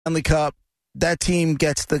Stanley Cup, that team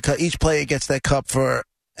gets the cup. Each player gets that cup for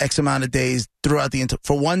X amount of days throughout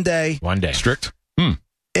for 1 day. 1 day. Strict.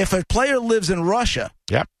 If a player lives in Russia,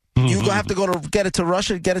 Yep. you have to go to get it to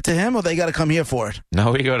Russia, get it to him, or they got to come here for it?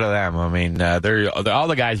 No, we go to them. I mean, all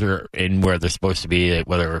the guys are in where they're supposed to be,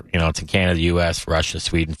 whether it's in Canada, the U.S., Russia,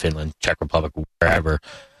 Sweden, Finland, Czech Republic, wherever.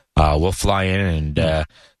 We'll fly in, and they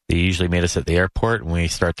usually meet us at the airport, and we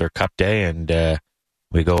start their cup day, and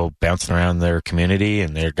we go bouncing around their community,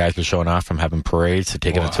 and their guys are showing off from having parades to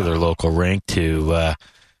taking it to their local rink to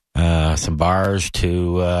some bars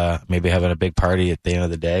to maybe having a big party at the end of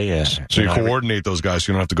the day. So you coordinate those guys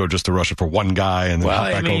so you don't have to go just to Russia for one guy and then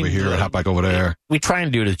hop back over here and hop back over there. We try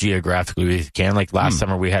and do it as geographically as we can. Like last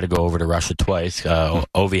summer, we had to go over to Russia twice.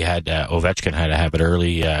 Ovechkin had to have it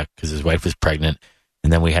early because his wife was pregnant.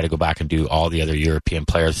 And then we had to go back and do all the other European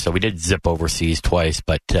players. So we did zip overseas twice.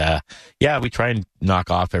 But, we try and knock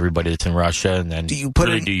off everybody that's in Russia and then do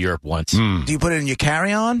Europe once. Do you put it in your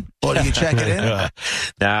carry-on or do you check it in?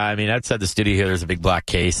 Nah, I mean, outside the studio here, there's a big black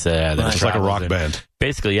case. It's like a rock band.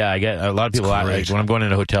 Basically, I get a lot of people when I'm going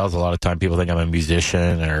into hotels, a lot of time people think I'm a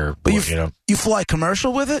musician or, you fly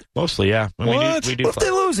commercial with it? Mostly, yeah. What? We do what if they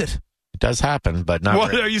lose it? Does happen, but not.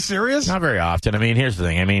 What? Are you serious? Not very often. I mean, here's the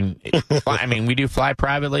thing. I mean, we do fly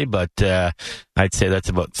privately, but I'd say that's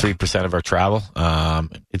about 3% of our travel.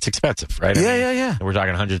 It's expensive, right? Yeah. We're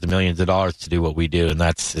talking hundreds of millions of dollars to do what we do, and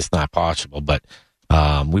it's not possible. But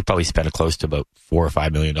we probably spend close to about $4 or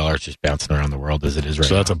 $5 million just bouncing around the world as it is right now.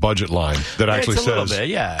 So that's a budget line that actually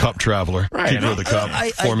says Cup Traveler, right, keeper of the Cup,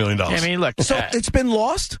 $4 million. I mean, look. So it's been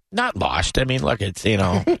lost? Not lost. I mean, look, it's,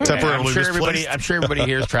 temporarily I'm sure everybody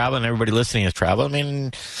here is traveling. Everybody listening is traveling. I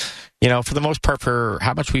mean, for the most part, for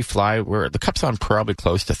how much we fly, the Cup's on probably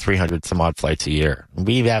close to 300 some odd flights a year.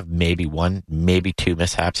 We have maybe 1, maybe 2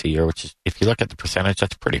 mishaps a year, which is, if you look at the percentage,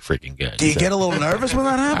 that's pretty freaking good. Do you get a little nervous when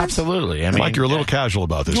that happens? Absolutely. I mean, Mike, you're a little casual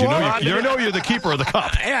about this. You know you're the keeper of the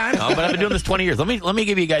Cup. Yeah, I know, but I've been doing this 20 years. Let me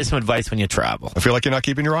give you guys some advice when you travel. I feel like you're not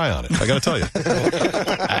keeping your eye on it. I got to tell you.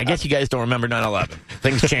 I guess you guys don't remember 9/11.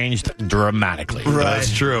 Things changed dramatically. Right.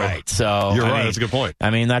 That's true. Right. So you're right. That's a good point. I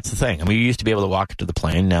mean, that's the thing. I mean, we used to be able to walk it to the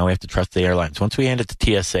plane. Now we have to trust the airlines. Once we hand it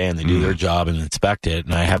to TSA and they do their job and inspect it,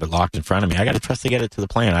 and I have it locked in front of me, I got to trust to get it to the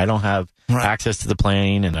plane. I don't have access to the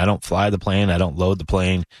plane, and I don't fly the plane. I don't load the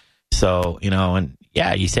plane. So,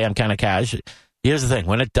 you say I'm kind of casual. Here's the thing.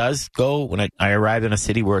 When it does go, when I arrive in a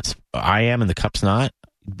city where I am and the Cup's not,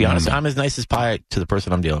 to be honest, I'm as nice as pie to the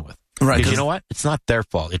person I'm dealing with. Right. Because you know what? It's not their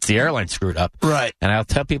fault. It's the airline screwed up. Right. And I'll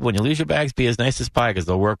tell people, when you lose your bags, be as nice as pie because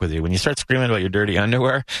they'll work with you. When you start screaming about your dirty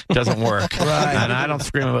underwear, it doesn't work. Right. And I don't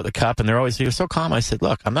scream about the Cup. And you're so calm. I said,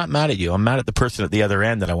 look, I'm not mad at you. I'm mad at the person at the other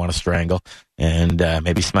end that I want to strangle and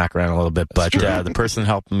maybe smack around a little bit. But the person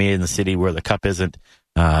helping me in the city where the Cup isn't,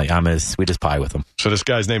 I'm as sweet as pie with them. So this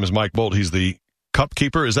guy's name is Mike Bolt. He's the Cup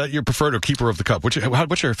keeper. Is that your preferred or keeper of the Cup? What's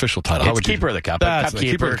your official title? It's keeper of the Cup. That's Cup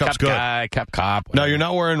keeper keeper, of the Cup's Cup good. guy, Cup cop. Now, you're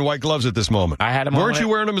not wearing white gloves at this moment. I had them Weren't you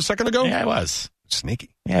wearing them a second ago? Yeah, I was. Sneaky.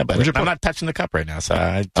 Yeah, but I'm not touching the Cup right now, so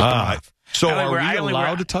I took them off. So are we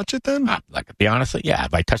allowed to touch it then? To be honest, yeah.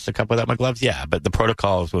 If I touch the Cup without my gloves, yeah. But the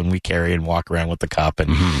protocol is when we carry and walk around with the Cup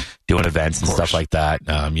and doing events and stuff like that,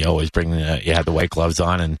 you always bring you have the white gloves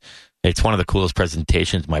on, and it's one of the coolest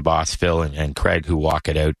presentations. My boss, Phil, and Craig, who walk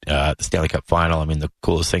it out, the Stanley Cup final. I mean, the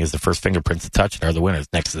coolest thing is the first fingerprints to touch it are the winners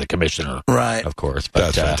next to the commissioner. Right. Of course.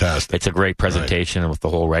 But, that's fantastic. It's a great presentation with the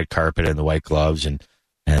whole red carpet and the white gloves. And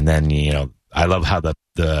then, I love how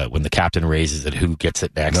when the captain raises it, who gets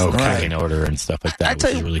it next, the kicking order and stuff like that,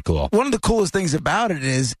 which is really cool. One of the coolest things about it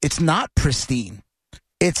is it's not pristine.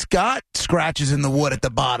 It's got scratches in the wood at the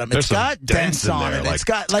bottom. It's got dents on it. It's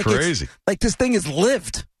got crazy. This thing has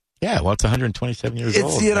lived. Yeah, well, it's 127 years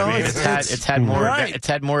old. It's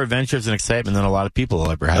had more adventures and excitement than a lot of people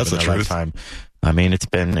will ever have in their lifetime. I mean, it's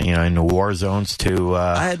been in the war zones to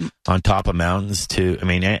on top of mountains to. I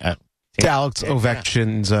mean, Alex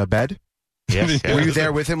Ovechkin's bed. Yes, Were you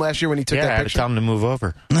there with him last year when he took that I had to picture? tell him to move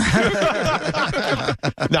over.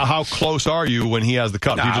 Now, how close are you when he has the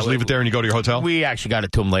Cup? Do you just leave it there and you go to your hotel? We actually got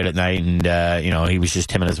it to him late at night, and he was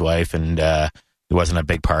just him and his wife, and it wasn't a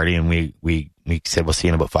big party, and we said we'll see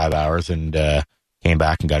you in about 5 hours, and came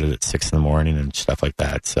back and got it at 6 a.m. and stuff like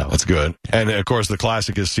that. So that's good. And of course, the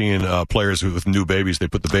classic is seeing players with new babies. They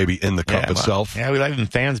put the baby in the Cup itself. Yeah, we let even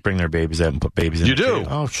fans bring their babies out and put babies in. You do? Too.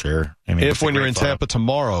 Oh, sure. I mean, when you're in Tampa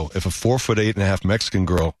tomorrow, if a 4'8.5" Mexican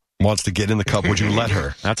girl wants to get in the Cup, would you let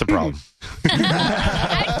her? That's a problem.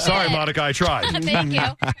 Sorry, Monica, I tried. Thank you.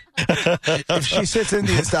 If she sits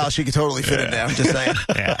Indian style, she could totally fit in there. I'm just saying.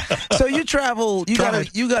 Yeah. So you travel. You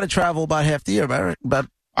got to travel about half the year, right? About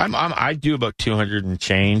I do about 200 and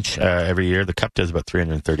change every year. The Cup does about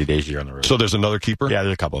 330 days a year on the road. So there's another keeper? Yeah,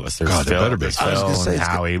 there's a couple of us. There's God, there better be. Phil and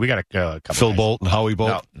Howie. We got a couple. Phil guys. Bolt and Howie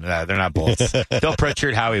Bolt? No, they're not Bolts. Phil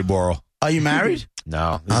Pritchard, Howie Borrell. Are you married?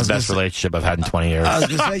 No, this is the best relationship I've had in 20 years. I was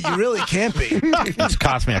going to say, you really can't be. It's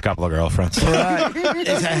cost me a couple of girlfriends. Right.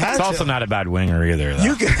 It's also not a bad winger either,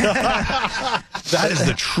 though. That is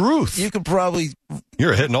the truth. You could probably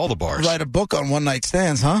You're hitting all the bars. write a book on one-night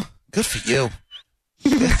stands, huh? Good for you.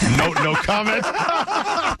 No comment.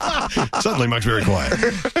 Suddenly, Mike's very quiet.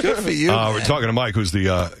 Good for you. We're talking to Mike, who's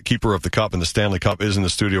the keeper of the Cup, and the Stanley Cup is in the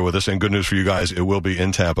studio with us. And good news for you guys, it will be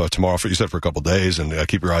in Tampa tomorrow. You said for a couple of days, and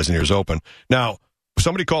keep your eyes and ears open. Now,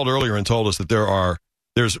 somebody called earlier and told us that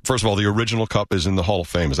there's first of all, the original Cup is in the Hall of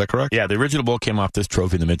Fame. Is that correct? Yeah, the original bowl came off this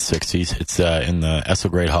trophy in the mid-'60s. It's in the Esso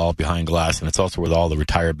Great Hall behind glass, and it's also where all the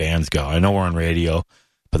retired bands go. I know we're on radio,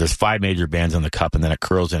 but there's 5 major bands on the Cup, and then it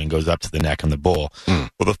curls in and goes up to the neck on the bowl. Well,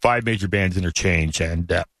 the 5 major bands interchange,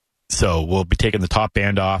 and so we'll be taking the top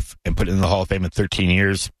band off and putting it in the Hall of Fame in 13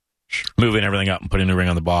 years, moving everything up and putting a ring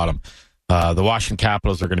on the bottom. The Washington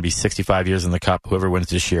Capitals are going to be 65 years in the Cup. Whoever wins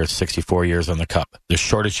this year is 64 years on the Cup. The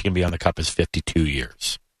shortest you can be on the Cup is 52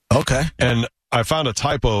 years. Okay. And I found a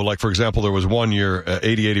typo. Like, for example, there was one year,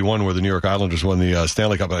 80-81, where the New York Islanders won the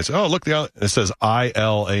Stanley Cup. And I said, oh, look, it says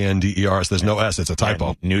ILANDER. So there's no S. It's a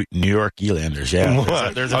typo. New York Elanders,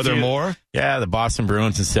 yeah. Are there more? Yeah, the Boston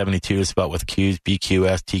Bruins in 72 is spelled with Q's,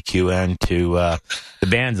 BQS, TQN. The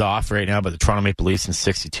band's off right now, but the Toronto Maple Leafs in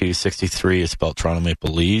 62, 63 is spelled Toronto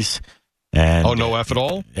Maple Leafs. And, no F at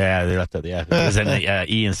all? Yeah, they left out the F. There's an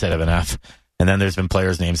E instead of an F. And then there's been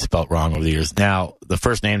players' names spelt wrong over the years. Now, the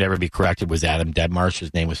first name to ever be corrected was Adam Deadmarsh.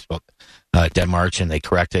 His name was spelled Deadmarsh, and they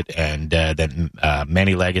corrected. And then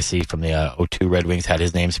Manny Legacy from the 02 Red Wings had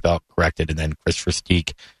his name spelled corrected. And then Christopher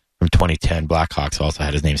Steek from 2010 Blackhawks also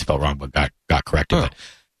had his name spelled wrong, but got corrected. But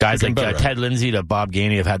guys like Ted Lindsay to Bob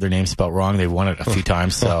Gainey have had their name spelled wrong. They've won it a few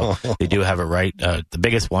times, so they do have it right. The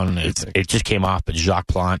biggest one, it just came off, but Jacques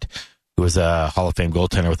Plante, who was a Hall of Fame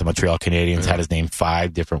goaltender with the Montreal Canadiens, had his name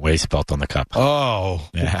 5 different ways spelt on the Cup. Oh,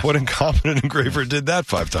 yeah. What incompetent engraver did that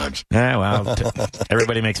 5 times? Yeah, well,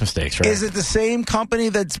 everybody makes mistakes, right? Is it the same company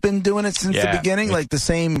that's been doing it since the beginning? Like the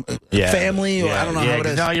same family? Or I don't know how it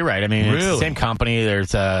is. No, you're right. I mean, it's the same company.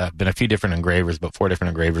 There's been a few different engravers, but 4 different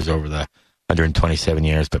engravers over the 127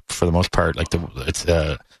 years. But for the most part, it's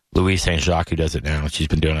Louise St. Jacques who does it now. She's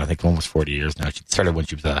been doing it, I think, almost 40 years now. She started when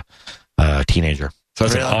she was a teenager. So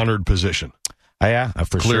that's an honored position. Yeah,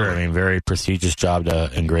 for sure. I mean, very prestigious job to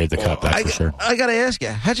engrave the Cup, that's for sure. I got to ask you,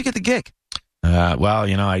 how'd you get the gig? Well,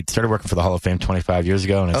 I started working for the Hall of Fame 25 years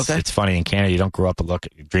ago, and it's funny, in Canada, you don't grow up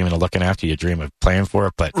dreaming of looking after, you dream of playing for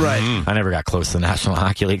it, but I never got close to the National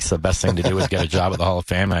Hockey League, so the best thing to do was get a job at the Hall of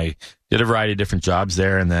Fame. I did a variety of different jobs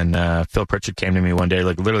there, and then Phil Pritchard came to me one day,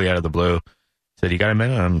 literally out of the blue, said, you got a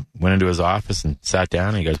minute? I went into his office and sat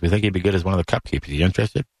down, and he goes, we think he'd be good as one of the Cup keepers. Are you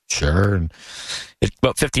interested? Sure. And it's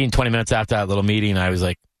about 15, 20 minutes after that little meeting, I was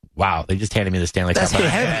like, wow, they just handed me the Stanley Cup.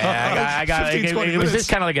 I got it was just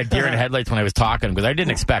kind of like a deer in the headlights when I was talking, because I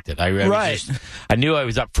didn't expect it. I knew I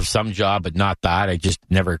was up for some job, but not that. I just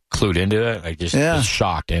never clued into it. I just was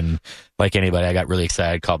shocked. And like anybody, I got really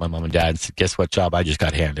excited, called my mom and dad, and said, guess what job I just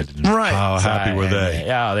got handed? And how happy were they?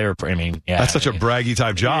 Yeah, they were, that's such a braggy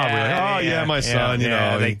type job. My son,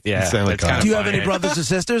 Stanley Cup. Do you have any brothers or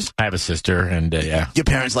sisters? I have a sister, and Your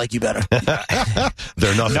parents like you better.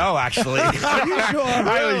 They're nothing. No, actually. Are you sure?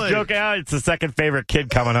 I always joke out, it's the second favorite kid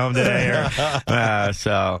coming home today.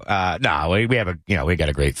 No, we have we got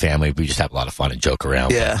a great family. We just have a lot of fun and joke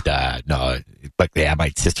around. Yeah. But,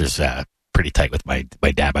 my sister's pretty tight with my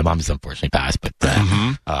dad. My mom's unfortunately passed, but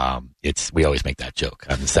we always make that joke.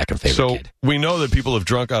 I'm the second favorite kid. We know that people have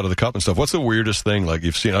drunk out of the cup and stuff. What's the weirdest thing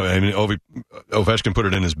you've seen? I mean, Ovechkin put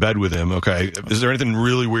it in his bed with him. Okay, is there anything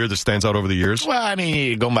really weird that stands out over the years? Well, I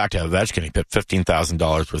mean, going back to Ovechkin, he put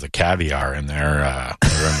 $15,000 worth of caviar in there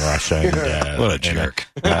in Russia. And, what a jerk!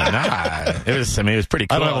 It was pretty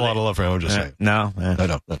cool. I don't have a lot of love for him. I'm just saying. No, I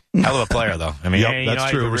don't. Hell of a player, though. I mean, that's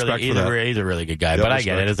true. Respect for that. He's a really good guy, but I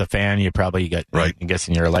get it. As a fan, you probably get right. I'm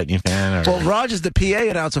guessing you're a Lightning fan. Well, Roger's the PA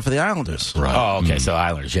announcer for the Islanders. Right. Oh, okay. So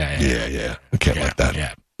Islanders, yeah. I can't like that.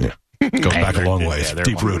 Yeah. Goes back a long ways.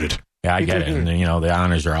 Deep rooted. Yeah, I get it. And the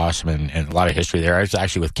Islanders are awesome, and a lot of history there. I was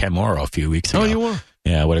actually with Ken Morrow a few weeks ago. Oh, you were?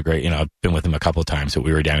 Yeah, what a great, I've been with him a couple of times, but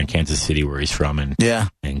we were down in Kansas City where he's from, and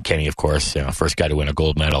Kenny, of course, first guy to win a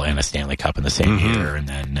gold medal and a Stanley Cup in the same year, and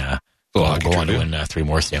then We'll go on to win 3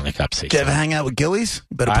 more Stanley Cups. Did you ever hang out with Gillies?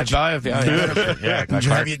 Better put Did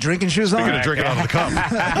you have your drinking shoes on? Speaking of drinking out of the cup.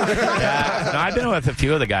 No, I've been with a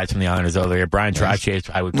few of the guys from the Islanders over there. Brian Trottier,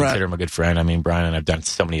 I would consider him a good friend. I mean, Brian and I've done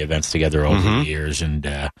so many events together over the years, and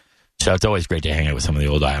so it's always great to hang out with some of the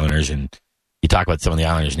old Islanders. And you talk about some of the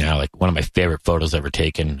Islanders now. Like one of my favorite photos ever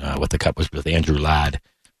taken with the Cup was with Andrew Ladd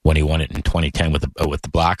when he won it in 2010 with the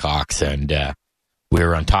Blackhawks, and we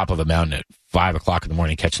were on top of a mountain at 5 o'clock in the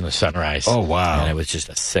morning catching the sunrise. Oh, wow. And it was just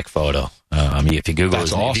a sick photo. If you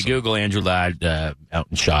Google Andrew Ladd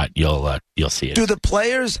mountain shot, you'll see it. Do the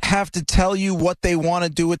players have to tell you what they want to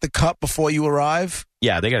do with the cup before you arrive?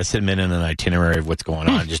 Yeah, they got to submit in an itinerary of what's going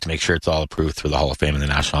on just to make sure it's all approved through the Hall of Fame and the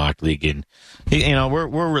National Hockey League. And we're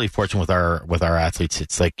really fortunate with our athletes.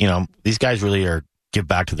 It's like, these guys really are give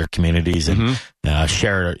back to their communities and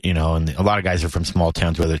share, and a lot of guys are from small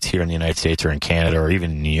towns, whether it's here in the United States or in Canada or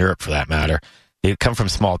even in Europe for that matter. They come from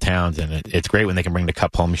small towns, and it's great when they can bring the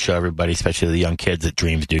cup home and show everybody, especially the young kids, that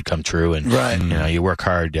dreams do come true. And, you work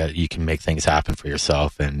hard, you can make things happen for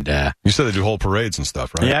yourself. And you said they do whole parades and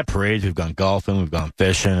stuff, right? Yeah, parades. We've gone golfing, we've gone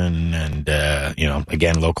fishing, and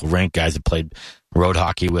again, local rink guys have played road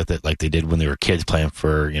hockey with it like they did when they were kids playing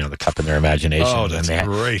for, the cup in their imagination. Oh, that's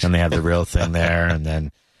great. And they have the real thing there, and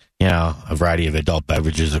then, a variety of adult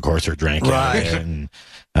beverages, of course, are drinking. Right. And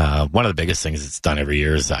one of the biggest things it's done every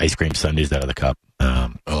year is ice cream sundaes out of the cup.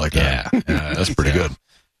 I like that. Yeah. That's pretty good.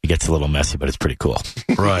 It gets a little messy, but it's pretty cool.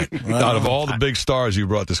 Right. Out of all the big stars you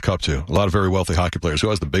brought this cup to, a lot of very wealthy hockey players, who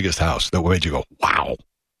has the biggest house that made you go, wow?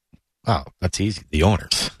 Oh, that's easy. The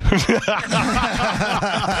owners.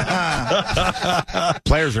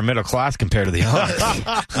 Players are middle class compared to the owners.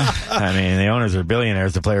 I mean, the owners are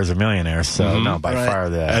billionaires, the players are millionaires. So, no, by far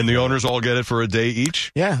that. And the owners all get it for a day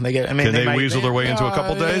each? Yeah, they get. I mean, can they weasel their way into a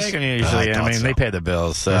couple days? They can usually. They pay the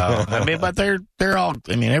bills. So, but they're all.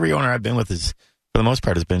 I mean, every owner I've been with is, for the most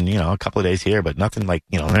part, has been, a couple of days here, but nothing like,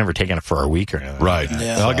 never taken it for a week or anything. Right.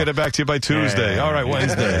 Yeah. I'll get it back to you by Tuesday. All right,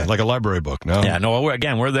 Wednesday. Like a library book, no? Yeah, no,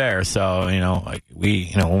 we're there. So,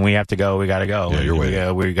 when we have to go, we got to go. Yeah, you're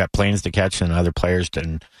waiting. We got planes to catch and other players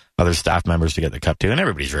and other staff members to get the cup to, and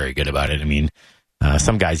everybody's very good about it. I mean,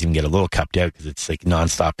 some guys even get a little cupped out because it's like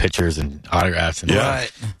nonstop pictures and autographs. And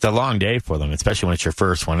it's a long day for them, especially when it's your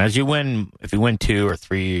first one. As you win, if you win 2 or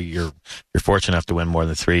 3, you're fortunate enough to win more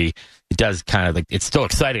than 3. It does kind of it's still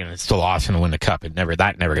exciting and it's still awesome to win the cup.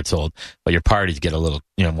 That never gets old. But your parties get a little,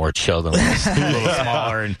 more chilled and a little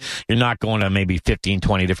smaller, and you're not going to maybe 15,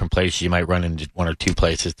 20 different places. You might run into 1 or 2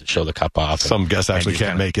 places to show the cup off. Some guests actually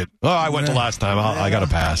can't make it. Oh, I went to last time. I got to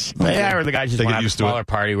pass. Yeah, or the guys just want to have a smaller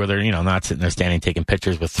party where they're, not sitting there standing taking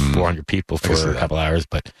pictures with 400 people for a couple hours.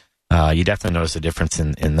 But you definitely notice a difference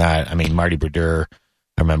in that. I mean, Marty Brodeur,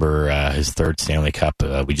 I remember his 3rd Stanley Cup.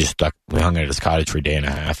 We hung out at his cottage for a day and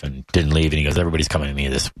a half and didn't leave. And he goes, everybody's coming to me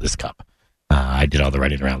this cup. I did all the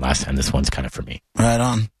writing around last time. This one's kind of for me. Right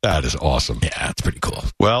on. That is awesome. Yeah, it's pretty cool.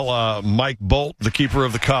 Well, Mike Bolt, the keeper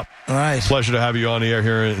of the cup. All right. Pleasure to have you on the air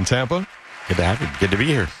here in Tampa. Good to have you. Good to be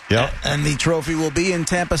here. Yeah. And the trophy will be in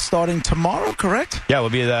Tampa starting tomorrow, correct? Yeah, we'll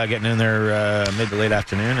be getting in there mid to late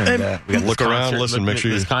afternoon. And we got look around, listen, make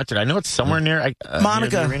sure this concert. I know it's somewhere near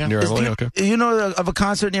Monica. Near the arena. Okay. You know of a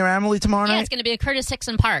concert near Amalie tomorrow night? Yeah, it's going to be at Curtis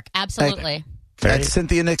Hixon Park. Absolutely. At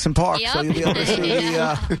Cynthia Nixon Park, Yep. so you'll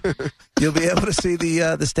be able to see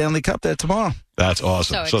the Stanley Cup there tomorrow. That's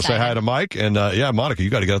awesome. So say hi to Mike, and Monica, you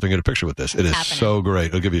got to get up and get a picture with this. It is so great.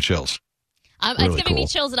 It'll give you chills. It's giving me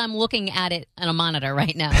chills that I'm looking at it on a monitor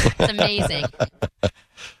right now. It's amazing.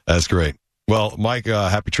 That's great. Well, Mike,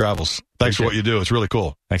 happy travels. Thanks for what you do. It's really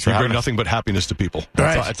cool. Thanks for having bring nothing but happiness to people.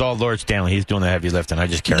 Right. It's all Lord Stanley. He's doing the heavy lifting. I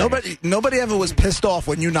just carry Nobody ever was pissed off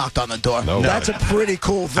when you knocked on the door. No. That's a pretty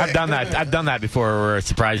cool thing. I've done that before. Where we're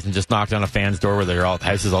surprised and just knocked on a fan's door where their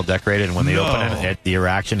house is all decorated, and when they open it, the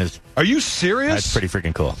reaction is. Are you serious? That's pretty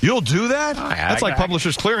freaking cool. You'll do that? Yeah, That's like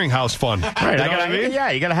Publishers Clearinghouse fun. Right. You know what I mean?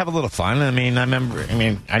 Yeah, you got to have a little fun. I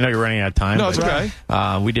know you're running out of time. No, it's okay.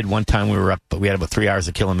 We did one time. We had about 3 hours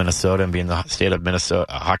to kill in Minnesota, and being the state of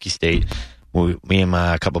Minnesota, hockey state. Me and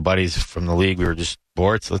a couple buddies from the league, we were just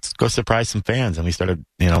bored, so let's go surprise some fans. And we started,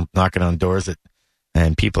 knocking on doors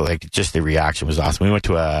and people, just the reaction was awesome. We went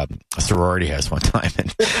to a sorority house one time,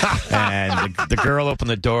 and the girl opened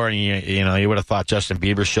the door, and you would have thought Justin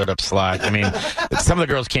Bieber showed up slot. I mean, some of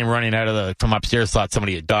the girls came running out from upstairs, thought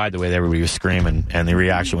somebody had died the way everybody was screaming, and the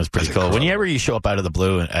reaction was pretty cool. Whenever you show up out of the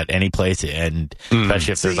blue at any place, and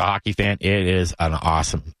especially if there's a hockey fan, it is an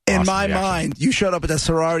awesome In my mind, you showed up at the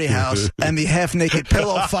sorority house, and the half-naked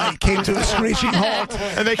pillow fight came to a screeching halt.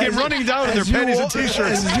 And they came running down in their panties and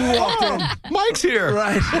T-shirts. As you walked in. Mike's here.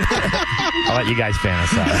 Right. I'll let you guys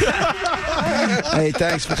fantasize. Hey,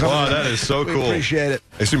 thanks for coming. Wow, that is so cool. Appreciate it.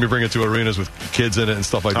 I assume you bring it to arenas with kids in it and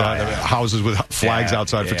stuff like that. Yeah. Houses with flags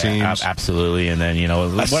outside for teams. Absolutely. And then,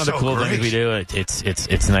 That's one of the so cool great. things we do,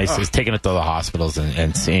 it's nice. It's taking it to the hospitals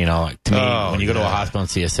and seeing, to me, when you go to a hospital and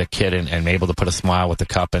see a sick kid and able to put a smile with the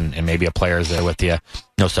cup and maybe a player's there with you,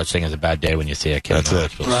 no such thing as a bad day when you see a kid. That's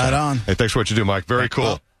it. Right on. Hey, thanks for what you do, Mike. Very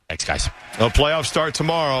cool. Thanks, guys. The playoffs start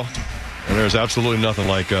tomorrow, and there's absolutely nothing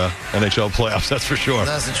like NHL playoffs, that's for sure.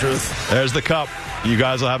 That's the truth. There's the cup. You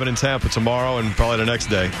guys will have it in Tampa tomorrow and probably the next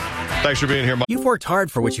day. Thanks for being here, Mike. You've worked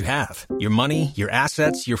hard for what you have. Your money, your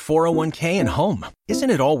assets, your 401k, and home. Isn't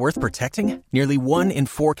it all worth protecting? Nearly 1 in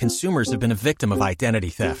 4 consumers have been a victim of identity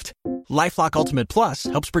theft. LifeLock Ultimate Plus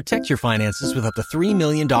helps protect your finances with up to $3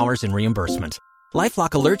 million in reimbursement. LifeLock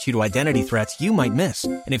alerts you to identity threats you might miss.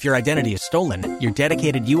 And if your identity is stolen, your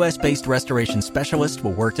dedicated U.S.-based restoration specialist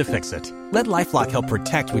will work to fix it. Let LifeLock help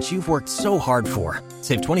protect what you've worked so hard for.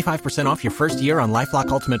 Save 25% off your first year on LifeLock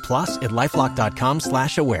Ultimate Plus at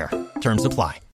LifeLock.com/aware. Terms apply.